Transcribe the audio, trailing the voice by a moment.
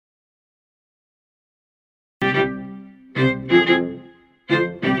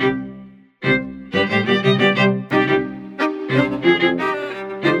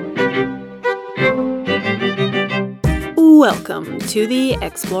Welcome to the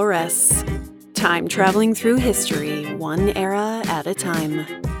Exploress. Time traveling through history, one era at a time.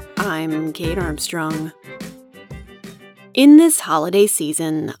 I'm Kate Armstrong. In this holiday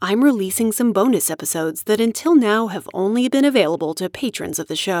season, I'm releasing some bonus episodes that until now have only been available to patrons of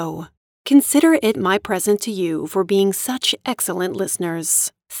the show. Consider it my present to you for being such excellent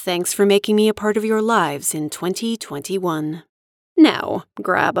listeners. Thanks for making me a part of your lives in 2021. Now,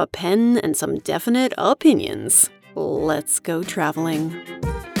 grab a pen and some definite opinions. Let's go traveling.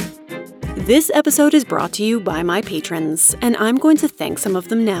 This episode is brought to you by my patrons, and I'm going to thank some of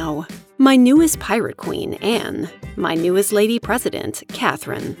them now. My newest pirate queen, Anne. My newest lady president,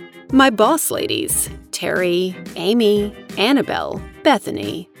 Catherine. My boss ladies, Terry, Amy, Annabelle,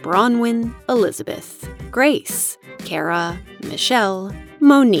 Bethany, Bronwyn, Elizabeth, Grace, Kara, Michelle,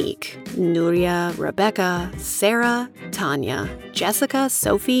 Monique, Nuria, Rebecca, Sarah, Tanya, Jessica,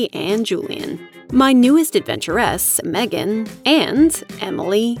 Sophie, and Julian. My newest adventuress, Megan, and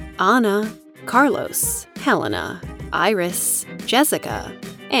Emily, Anna, Carlos, Helena, Iris, Jessica,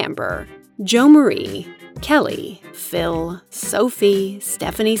 Amber, Jo Marie, Kelly, Phil, Sophie,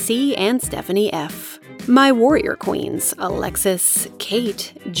 Stephanie C., and Stephanie F. My warrior queens, Alexis,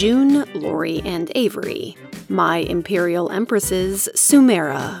 Kate, June, Lori, and Avery. My imperial empresses,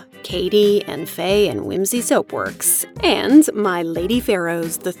 Sumera, Katie, and Faye, and Whimsy Soapworks. And my lady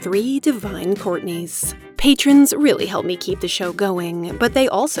pharaohs, the three divine Courtneys. Patrons really help me keep the show going, but they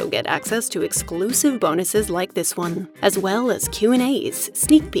also get access to exclusive bonuses like this one, as well as Q&As,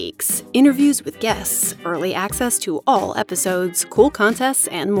 sneak peeks, interviews with guests, early access to all episodes, cool contests,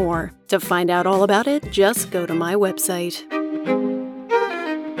 and more. To find out all about it, just go to my website.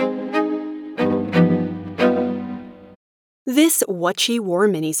 This What She Wore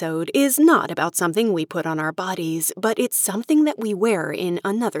minisode is not about something we put on our bodies, but it's something that we wear in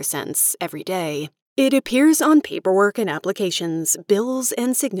another sense every day. It appears on paperwork and applications, bills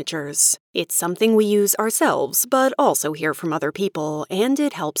and signatures. It's something we use ourselves, but also hear from other people, and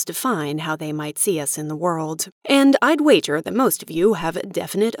it helps define how they might see us in the world. And I'd wager that most of you have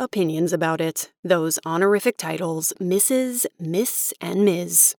definite opinions about it. Those honorific titles, Mrs., Miss, and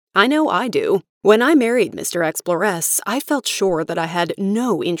Ms. I know I do. When I married Mr. Exploress, I felt sure that I had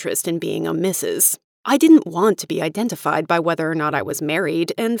no interest in being a Mrs. I didn't want to be identified by whether or not I was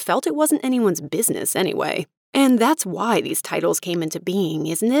married, and felt it wasn't anyone's business anyway. And that's why these titles came into being,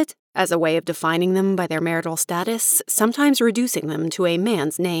 isn't it? As a way of defining them by their marital status, sometimes reducing them to a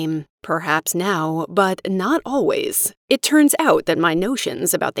man's name. Perhaps now, but not always. It turns out that my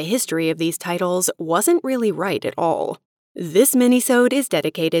notions about the history of these titles wasn't really right at all. This minisode is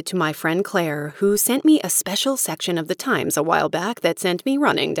dedicated to my friend Claire, who sent me a special section of the Times a while back that sent me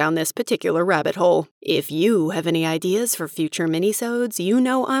running down this particular rabbit hole. If you have any ideas for future minisodes, you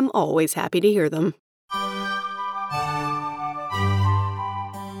know I'm always happy to hear them.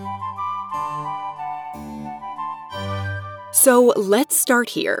 So let's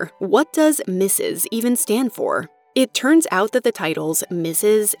start here. What does Mrs. even stand for? It turns out that the titles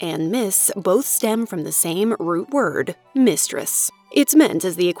Mrs. and Miss both stem from the same root word, mistress. It's meant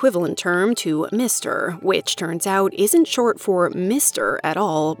as the equivalent term to Mr., which turns out isn't short for Mr. at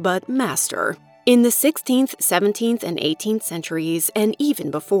all, but master. In the 16th, 17th, and 18th centuries, and even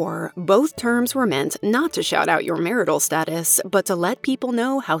before, both terms were meant not to shout out your marital status, but to let people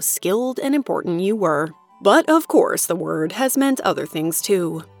know how skilled and important you were. But of course, the word has meant other things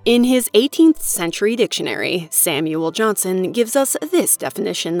too. In his 18th century dictionary, Samuel Johnson gives us this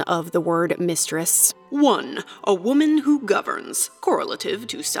definition of the word mistress. 1. A woman who governs, correlative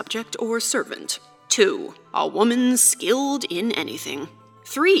to subject or servant. 2. A woman skilled in anything.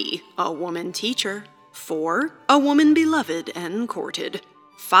 3. A woman teacher. 4. A woman beloved and courted.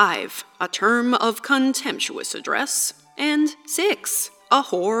 5. A term of contemptuous address. And 6. A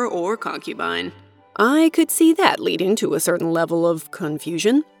whore or concubine. I could see that leading to a certain level of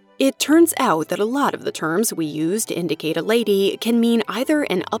confusion. It turns out that a lot of the terms we use to indicate a lady can mean either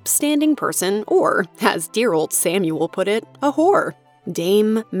an upstanding person or, as dear old Samuel put it, a whore.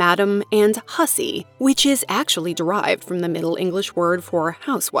 Dame, madam, and hussy, which is actually derived from the Middle English word for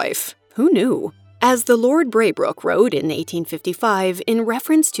housewife. Who knew? As the Lord Braybrooke wrote in 1855 in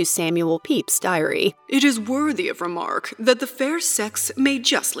reference to Samuel Pepys' diary, "It is worthy of remark that the fair sex may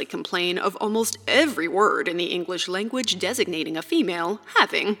justly complain of almost every word in the English language designating a female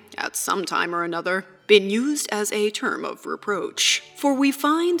having, at some time or another, been used as a term of reproach. For we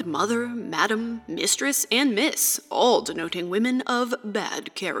find mother, madam, mistress, and miss, all denoting women of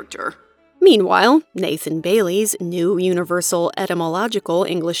bad character." Meanwhile, Nathan Bailey's New Universal Etymological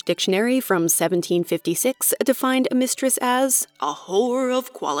English Dictionary from 1756 defined a mistress as a whore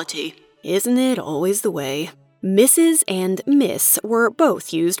of quality. Isn't it always the way? Mrs. and Miss were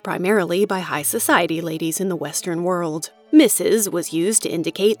both used primarily by high society ladies in the Western world. Mrs. was used to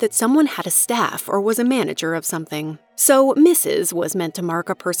indicate that someone had a staff or was a manager of something. So Mrs. was meant to mark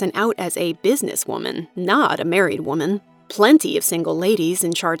a person out as a businesswoman, not a married woman. Plenty of single ladies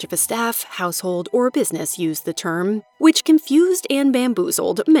in charge of a staff, household, or business used the term, which confused and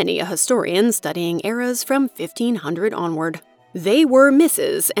bamboozled many a historian studying eras from 1500 onward. They were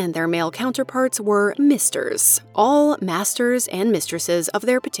Mrs., and their male counterparts were Misters, all masters and mistresses of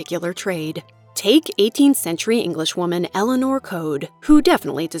their particular trade. Take 18th century Englishwoman Eleanor Coade, who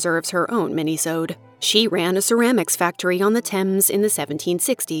definitely deserves her own minisode. She ran a ceramics factory on the Thames in the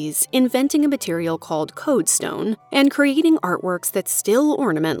 1760s, inventing a material called Codestone and creating artworks that still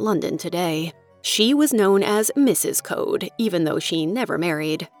ornament London today. She was known as Mrs. Coade, even though she never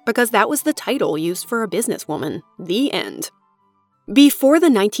married, because that was the title used for a businesswoman. The end. Before the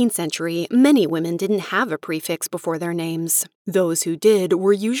 19th century, many women didn't have a prefix before their names. Those who did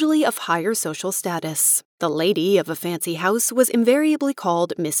were usually of higher social status. The lady of a fancy house was invariably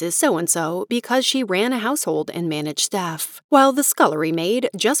called Mrs. So-and-so because she ran a household and managed staff, while the scullery maid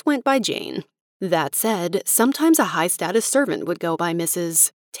just went by Jane. That said, sometimes a high-status servant would go by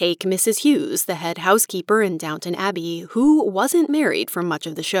Mrs. Take Mrs. Hughes, the head housekeeper in Downton Abbey, who wasn't married for much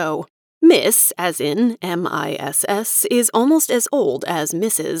of the show. Miss, as in M-I-S-S, is almost as old as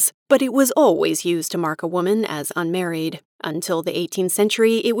Mrs., but it was always used to mark a woman as unmarried. Until the 18th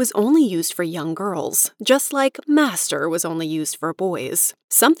century, it was only used for young girls, just like master was only used for boys,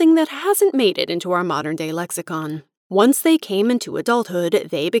 something that hasn't made it into our modern-day lexicon. Once they came into adulthood,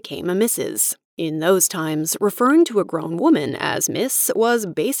 they became a Mrs. In those times, referring to a grown woman as Miss was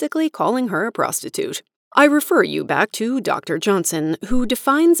basically calling her a prostitute. I refer you back to Dr. Johnson, who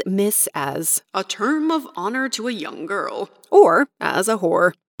defines Miss as a term of honor to a young girl, or as a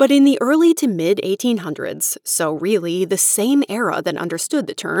whore. But in the early to mid-1800s, so really the same era that understood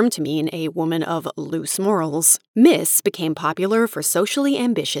the term to mean a woman of loose morals, Miss became popular for socially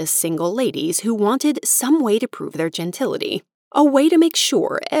ambitious single ladies who wanted some way to prove their gentility. A way to make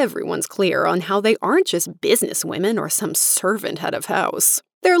sure everyone's clear on how they aren't just businesswomen or some servant head of house.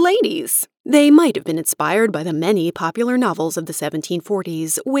 They're ladies. They might have been inspired by the many popular novels of the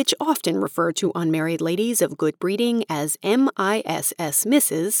 1740s, which often refer to unmarried ladies of good breeding as M-I-S-S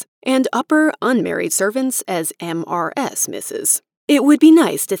Misses, and upper unmarried servants as M-R-S Misses. It would be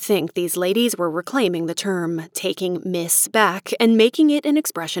nice to think these ladies were reclaiming the term, taking Miss back and making it an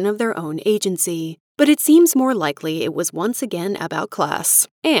expression of their own agency. But it seems more likely it was once again about class,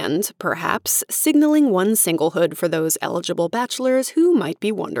 and, perhaps, signaling one singlehood for those eligible bachelors who might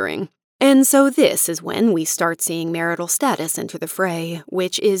be wondering. And so this is when we start seeing marital status enter the fray,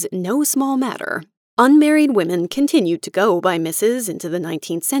 which is no small matter. Unmarried women continued to go by Mrs. into the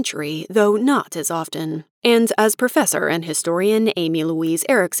 19th century, though not as often. And as professor and historian Amy Louise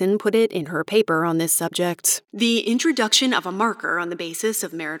Erickson put it in her paper on this subject, the introduction of a marker on the basis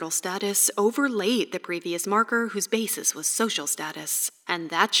of marital status overlaid the previous marker whose basis was social status, and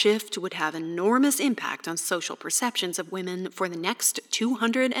that shift would have enormous impact on social perceptions of women for the next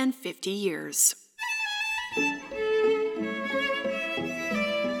 250 years.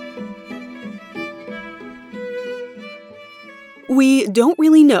 We don't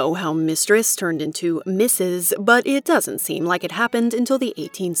really know how mistress turned into Mrs., but it doesn't seem like it happened until the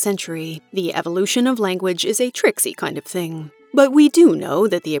 18th century. The evolution of language is a tricksy kind of thing. But we do know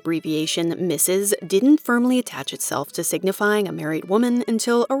that the abbreviation Mrs. didn't firmly attach itself to signifying a married woman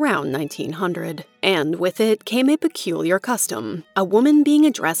until around 1900. And with it came a peculiar custom, a woman being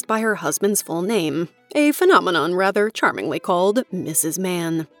addressed by her husband's full name, a phenomenon rather charmingly called Mrs.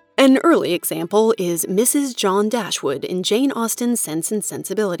 Man. An early example is Mrs. John Dashwood in Jane Austen's Sense and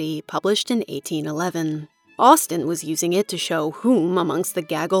Sensibility, published in 1811. Austen was using it to show whom amongst the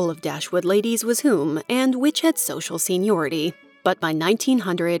gaggle of Dashwood ladies was whom, and which had social seniority. But by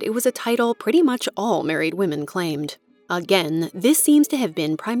 1900, it was a title pretty much all married women claimed. Again, this seems to have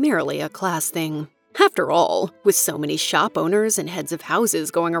been primarily a class thing. After all, with so many shop owners and heads of houses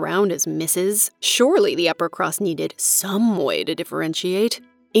going around as Mrs., surely the upper crust needed some way to differentiate.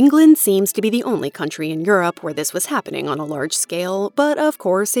 England seems to be the only country in Europe where this was happening on a large scale, but of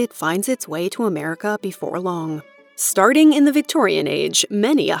course it finds its way to America before long. Starting in the Victorian age,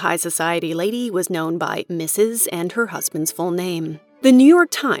 many a high society lady was known by Mrs. and her husband's full name. The New York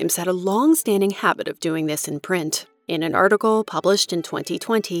Times had a long-standing habit of doing this in print. In an article published in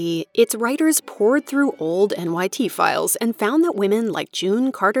 2020, its writers poured through old NYT files and found that women like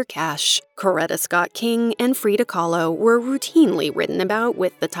June Carter Cash, Coretta Scott King, and Frida Kahlo were routinely written about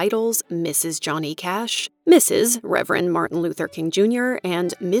with the titles Mrs. Johnny Cash, Mrs. Reverend Martin Luther King Jr.,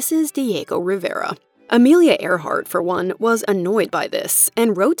 and Mrs. Diego Rivera. Amelia Earhart, for one, was annoyed by this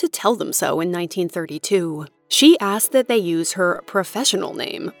and wrote to tell them so in 1932. She asked that they use her professional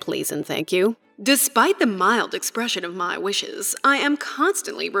name, please and thank you. Despite the mild expression of my wishes, I am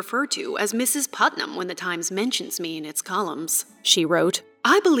constantly referred to as Mrs. Putnam when the Times mentions me in its columns, she wrote.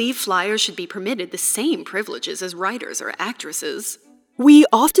 I believe flyers should be permitted the same privileges as writers or actresses. We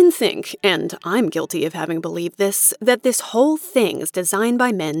often think, and I'm guilty of having believed this, that this whole thing is designed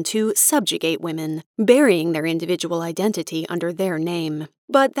by men to subjugate women, burying their individual identity under their name.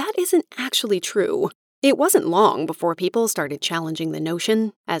 But that isn't actually true. It wasn't long before people started challenging the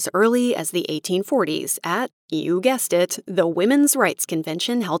notion, as early as the 1840s at, you guessed it, the Women's Rights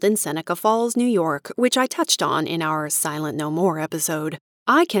Convention held in Seneca Falls, New York, which I touched on in our Silent No More episode.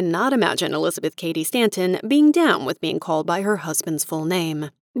 I cannot imagine Elizabeth Cady Stanton being down with being called by her husband's full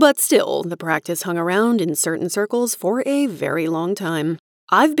name. But still, the practice hung around in certain circles for a very long time.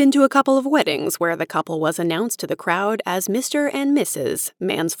 I've been to a couple of weddings where the couple was announced to the crowd as Mr. and Mrs.,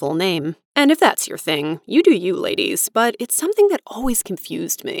 man's full name. And if that's your thing, you do you, ladies, but it's something that always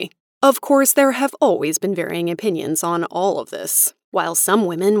confused me. Of course, there have always been varying opinions on all of this. While some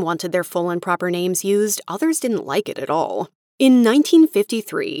women wanted their full and proper names used, others didn't like it at all. In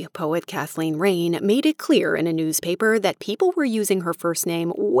 1953, poet Kathleen Raine made it clear in a newspaper that people were using her first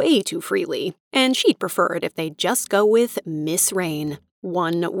name way too freely, and she'd prefer it if they'd just go with Miss Raine.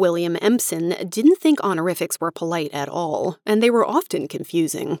 One William Empson didn't think honorifics were polite at all, and they were often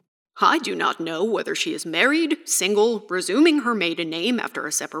confusing. I do not know whether she is married, single, resuming her maiden name after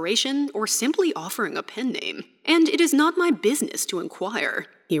a separation, or simply offering a pen name, and it is not my business to inquire,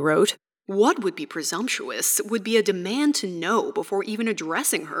 he wrote. What would be presumptuous would be a demand to know before even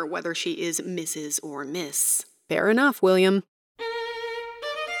addressing her whether she is Mrs. or Miss. Fair enough, William.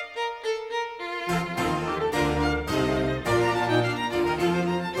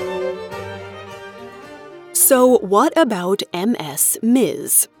 So what about MS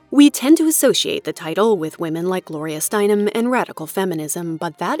Ms.? We tend to associate the title with women like Gloria Steinem and radical feminism,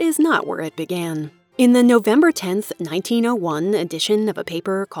 but that is not where it began. In the November 10, 1901 edition of a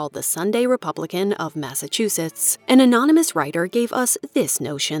paper called The Sunday Republican of Massachusetts, an anonymous writer gave us this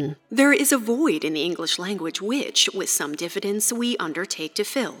notion. There is a void in the English language which, with some diffidence, we undertake to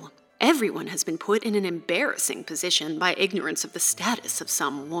fill. Everyone has been put in an embarrassing position by ignorance of the status of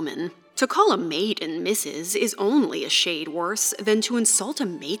some woman. To call a maiden Mrs. is only a shade worse than to insult a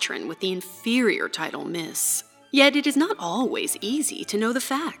matron with the inferior title Miss. Yet it is not always easy to know the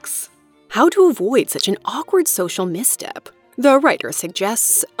facts. How to avoid such an awkward social misstep? The writer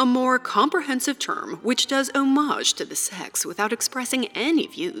suggests a more comprehensive term which does homage to the sex without expressing any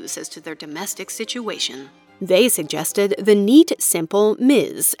views as to their domestic situation. They suggested the neat, simple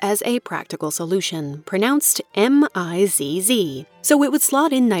Ms. as a practical solution, pronounced M-I-Z-Z, so it would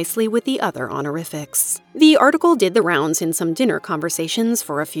slot in nicely with the other honorifics. The article did the rounds in some dinner conversations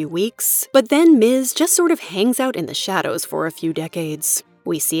for a few weeks, but then Ms. just sort of hangs out in the shadows for a few decades.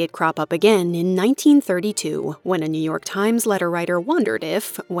 We see it crop up again in 1932, when a New York Times letter writer wondered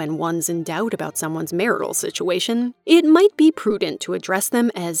if, when one's in doubt about someone's marital situation, it might be prudent to address them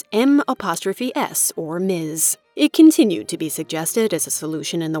as M'(S) or Ms. It continued to be suggested as a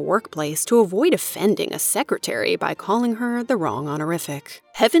solution in the workplace to avoid offending a secretary by calling her the wrong honorific.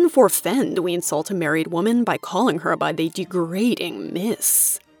 Heaven forfend we insult a married woman by calling her by the degrading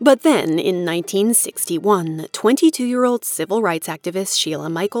Miss. But then, in 1961, 22-year-old civil rights activist Sheila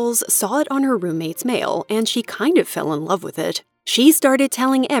Michaels saw it on her roommate's mail, and she kind of fell in love with it. She started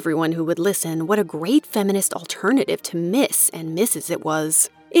telling everyone who would listen what a great feminist alternative to Miss and Mrs. it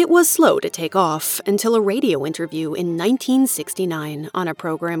was. It was slow to take off until a radio interview in 1969 on a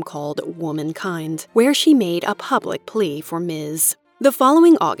program called Womankind, where she made a public plea for Ms. The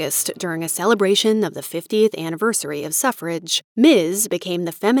following August, during a celebration of the 50th anniversary of suffrage, Ms. became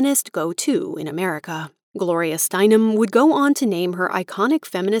the feminist go-to in America. Gloria Steinem would go on to name her iconic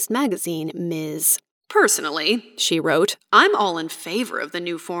feminist magazine Ms. Personally, she wrote, I'm all in favor of the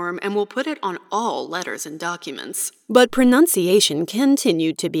new form and will put it on all letters and documents. But pronunciation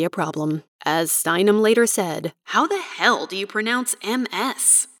continued to be a problem. As Steinem later said, how the hell do you pronounce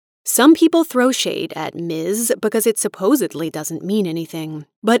MS? Some people throw shade at Ms. because it supposedly doesn't mean anything,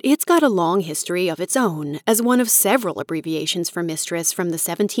 but it's got a long history of its own as one of several abbreviations for mistress from the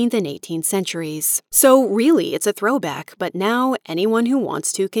 17th and 18th centuries. So really, it's a throwback, but now anyone who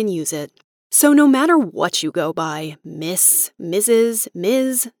wants to can use it. So no matter what you go by, Miss, Mrs.,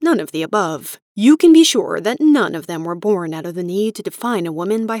 Ms., none of the above, you can be sure that none of them were born out of the need to define a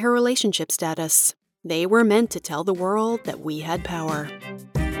woman by her relationship status. They were meant to tell the world that we had power.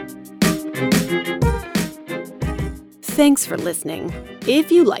 Thanks for listening.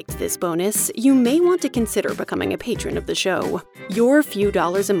 If you liked this bonus, you may want to consider becoming a patron of the show. Your few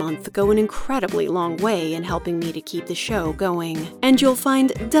dollars a month go an incredibly long way in helping me to keep the show going. And you'll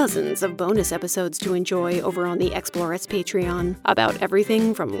find dozens of bonus episodes to enjoy over on the Explorers Patreon, about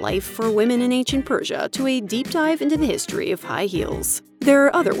everything from life for women in ancient Persia to a deep dive into the history of high heels. There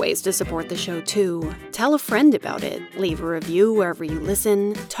are other ways to support the show too. Tell a friend about it, leave a review wherever you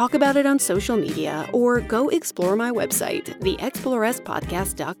listen, talk about it on social media, or go explore my website,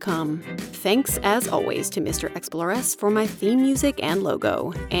 theexplorespodcast.com. Thanks as always to Mr. Explores for my theme music and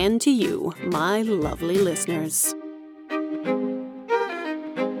logo, and to you, my lovely listeners.